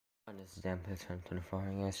This is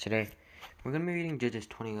Dan24, guys. Today we're gonna be reading Judges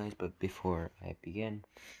 20, guys. But before I begin,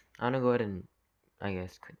 I'm gonna go ahead and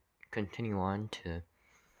continue on to.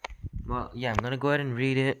 I'm gonna go ahead and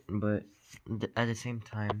read it, but at the same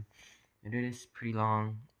time, it is pretty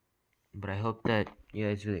long. But I hope that you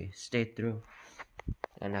guys really stay through,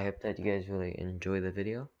 and I hope that you guys really enjoy the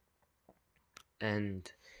video.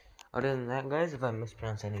 And other than that, guys, if I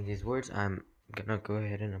mispronounce any of these words, I'm gonna go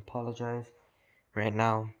ahead and apologize right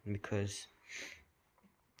now because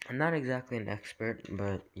I'm not exactly an expert,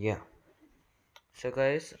 but yeah. So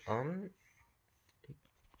guys,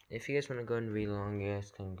 if you guys want to go and read along, you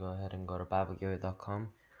guys can go ahead and go to BibleGear.com,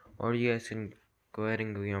 or you guys can go ahead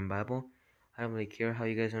and go your own Bible. I don't really care how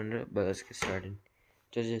you guys want to do it, but let's get started.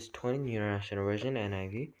 Judges 20, New International Version,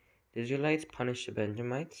 NIV. The Israelites punished the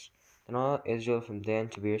Benjamites. Then all Israel from Dan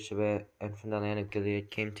to Beersheba and from the land of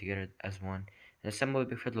Gilead came together as one, and assembled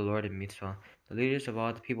before the Lord in Mitzvah. The leaders of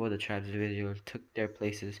all the people of the tribes of Israel took their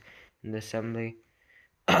places in the assembly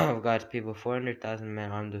of God's people, 400,000 men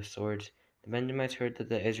armed with swords. The Benjamites heard that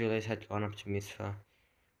the Israelites had gone up to Mizpah.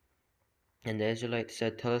 And the Israelites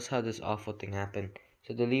said, "Tell us how this awful thing happened."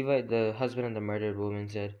 So the Levite, the husband of the murdered woman,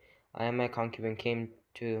 said, "I and my concubine came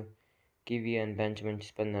to Gibeah and Benjamin to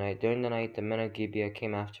spend the night. During the night, the men of Gibeah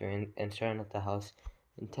came after and surrounded the house,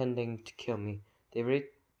 intending to kill me. They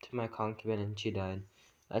raped my concubine, and she died.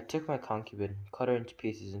 I took my concubine, cut her into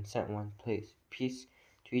pieces, and sent one piece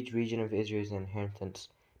to each region of Israel's inheritance,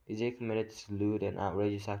 because they committed this lewd and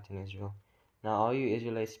outrageous act in Israel. Now all you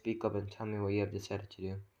Israelites, speak up and tell me what you have decided to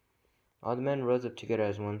do." All the men rose up together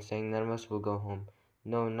as one, saying, "None of us will go home.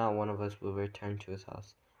 No, not one of us will return to his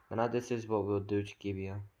house. But now this is what we'll do to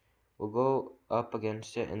Gibeah. We'll go up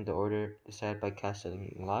against it in the order decided by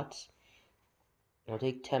casting lots. We'll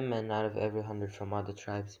take 10 men out of every 100 from all the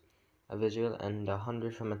tribes of Israel, and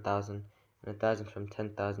 100 from 1,000, and 1,000 from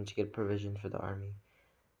 10,000 to get provision for the army.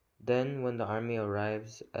 Then, when the army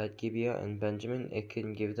arrives at Gibeah and Benjamin, it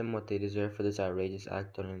can give them what they deserve for this outrageous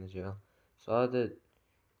act done in Israel." So all the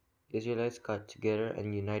Israelites got together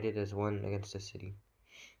and united as one against the city.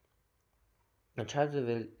 The tribes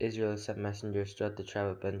of Israel sent messengers throughout the tribe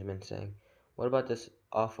of Benjamin, saying, "What about this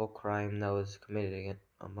awful crime that was committed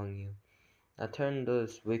among you? Now turn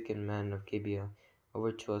those wicked men of Gibeah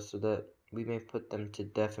over to us, so that we may put them to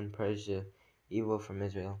death and purge the evil from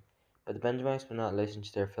Israel." But the Benjamites would not listen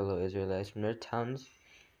to their fellow Israelites. From their towns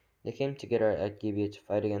they came together at Gibeah to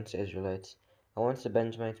fight against the Israelites. At once the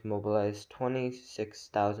Benjamites mobilized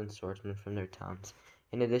 26,000 swordsmen from their towns,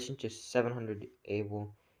 in addition to 700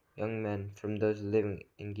 able young men from those living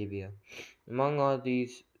in Gibeah. Among all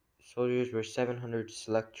these soldiers were 700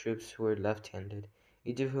 select troops who were left-handed,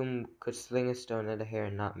 each of whom could sling a stone at a hair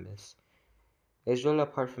and not miss. Israel,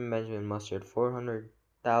 apart from Benjamin, mustered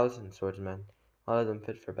 400,000 swordsmen, all of them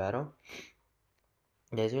fit for battle.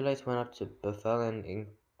 The Israelites went up to Bethel and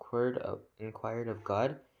inquired of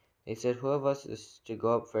God. They said, "Who of us is to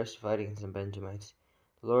go up first to fight against the Benjamites?"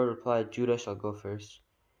 The Lord replied, "Judah shall go first."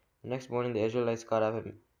 The next morning the Israelites got up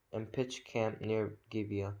and pitched camp near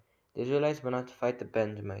Gibeah. The Israelites went out to fight the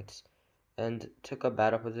Benjamites, and took up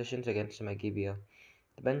battle positions against them at Gibeah.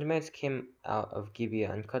 The Benjamites came out of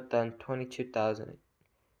Gibeah and cut down 22,000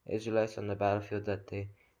 Israelites on the battlefield that day.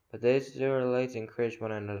 But the Israelites encouraged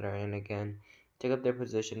one another and again took up their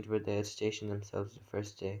positions where they had stationed themselves the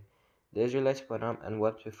first day. The Israelites went up and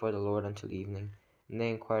wept before the Lord until evening. And they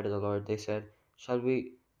inquired of the Lord. They said, "Shall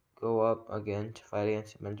we go up again to fight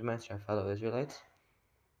against the Benjamites, our fellow Israelites?"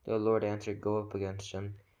 The Lord answered, "Go up against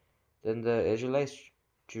them." Then the Israelites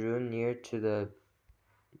drew near to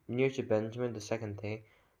Benjamin the second day.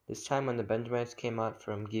 This time when the Benjamites came out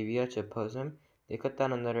from Gibeah to oppose them, they cut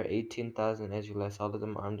down another 18,000 Israelites, all of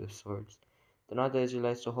them armed with swords. Then all the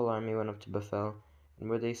Israelites, the whole army, went up to Bethel, and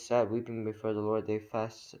where they sat weeping before the Lord, they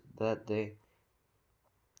fasted that day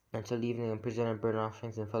until evening, and presented burnt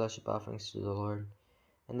offerings and fellowship offerings to the Lord.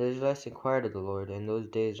 And the Israelites inquired of the Lord. In those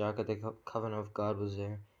days the ark of the covenant of God was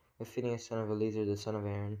there, with Phinehas son of Eleazar the son of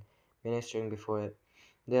Aaron, ministering before it.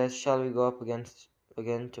 They asked, "Shall we go up again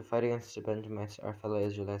to fight against the Benjamites, our fellow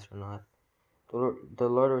Israelites, or not?" The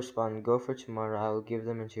Lord responded, "Go, for tomorrow I will give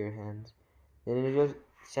them into your hands." Then Israel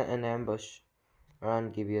sent an ambush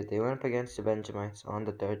around Gibeah. They went up against the Benjamites on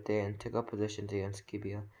the third day and took up positions against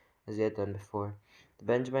Gibeah, as they had done before. The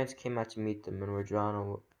Benjamites came out to meet them and were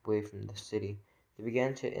drawn away from the city. They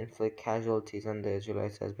began to inflict casualties on the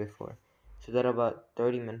Israelites as before, so that about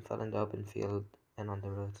 30 men fell in the open field and on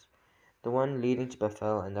the roads, the one leading to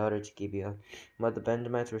Bethel and the other to Gibeah. While the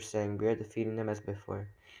Benjamites were saying, "We are defeating them as before,"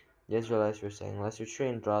 the Israelites were saying, "Let's retreat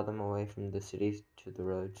and draw them away from the cities to the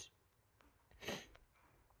roads."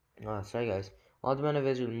 Sorry guys. All the men of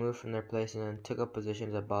Israel moved from their places and took up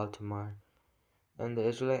positions at Baal Tamar, and the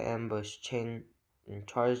Israelite ambush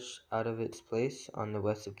charged out of its place on the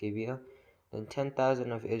west of Gibeah. Then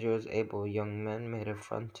 10,000 of Israel's able young men made a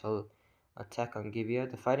frontal attack on Gibeah.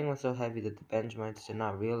 The fighting was so heavy that the Benjamites did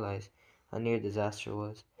not realize how near disaster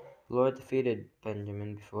was. The Lord defeated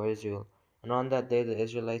Benjamin before Israel, and on that day the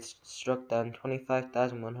Israelites struck down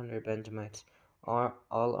 25,100 Benjamites, all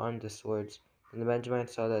armed with swords. And the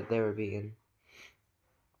Benjamites saw that they were beaten.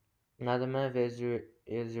 Now the men of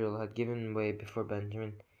Israel had given way before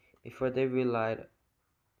Benjamin, before they relied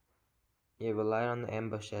on the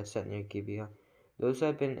ambush they had set near Gibeah. Those who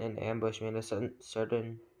had been in ambush made a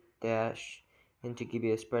sudden dash into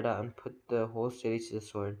Gibeah, spread out, and put the whole city to the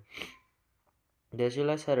sword. The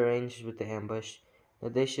Israelites had arranged with the ambush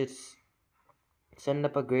that they should send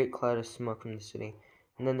up a great cloud of smoke from the city,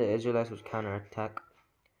 and then the Israelites would counterattack.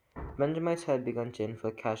 The Benjamites had begun to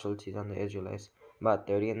inflict casualties on the Israelites, about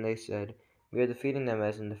 30, and they said, "We are defeating them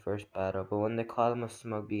as in the first battle." But when the column of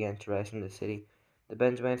smoke began to rise from the city, the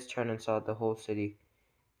Benjamites turned and saw the whole city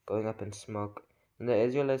going up in smoke. Then the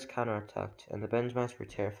Israelites counterattacked, and the Benjamites were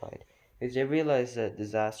terrified, because they realized that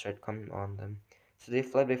disaster had come on them. So they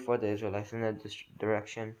fled before the Israelites in the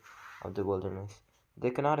direction of the wilderness.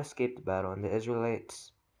 They could not escape the battle, and the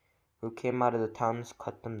Israelites who came out of the towns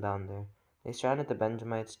cut them down there. They surrounded the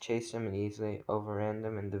Benjamites, chased them, and easily overran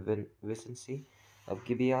them in the vicinity of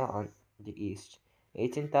Gibeah on the east.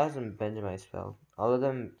 18,000 Benjamites fell, all of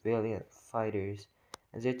them valiant fighters,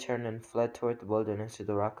 as they turned and fled toward the wilderness to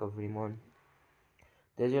the rock of Rimmon.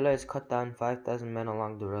 The Israelites cut down 5,000 men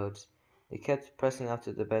along the roads. They kept pressing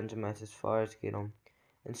after the Benjamites as far as Gidom,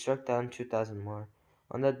 and struck down 2,000 more.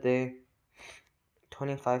 On that day,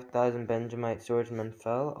 25,000 Benjamite swordsmen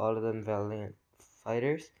fell, all of them valiant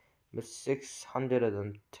fighters, but 600 of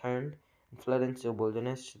them turned and fled into the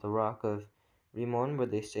wilderness to the rock of Rimmon, where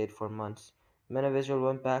they stayed for months. The men of Israel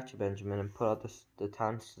went back to Benjamin and put out the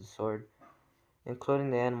towns to the sword,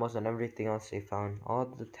 including the animals and everything else they found. All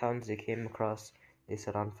the towns they came across, they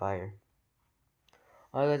set on fire.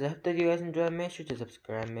 Alright guys, I hope that you guys enjoyed. Make sure to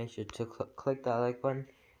subscribe, make sure to click that like button,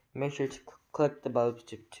 make sure to click the bell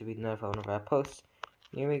to be notified whenever I post.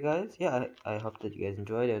 Anyway guys, yeah, I hope that you guys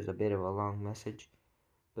enjoyed. It was a bit of a long message,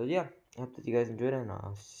 but yeah, I hope that you guys enjoyed it, and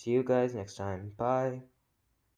I'll see you guys next time. Bye.